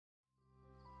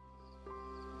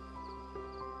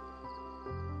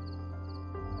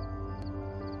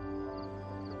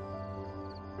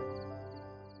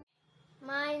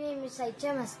Sai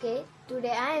Chamaske.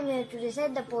 Today I am here to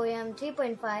recite the poem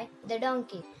 3.5, The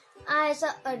Donkey. I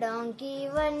saw a donkey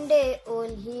one day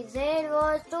old. His head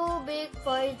was too big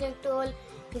for his neck to hold.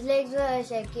 His legs were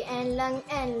shaky and long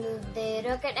and loose. They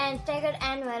rocked and staggered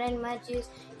and weren't much use.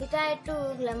 He tried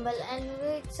to grumble and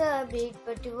with a breed,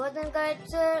 but he wasn't quite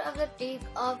sure of the teeth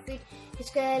of it. His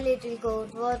curly little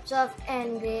coat was soft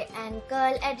and grey and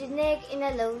curled at his neck in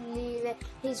a lovely way.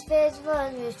 His face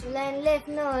was wistful and left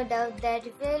no doubt that he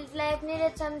felt life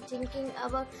needed some thinking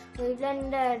about. So he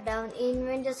blundered down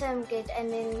in some cage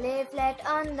and then lay flat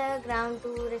on the ground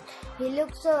to rest. He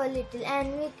looked so little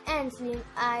and weak and slim.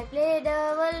 I pray the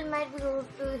world might be good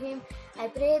to him. I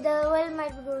pray the world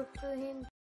might be good to him.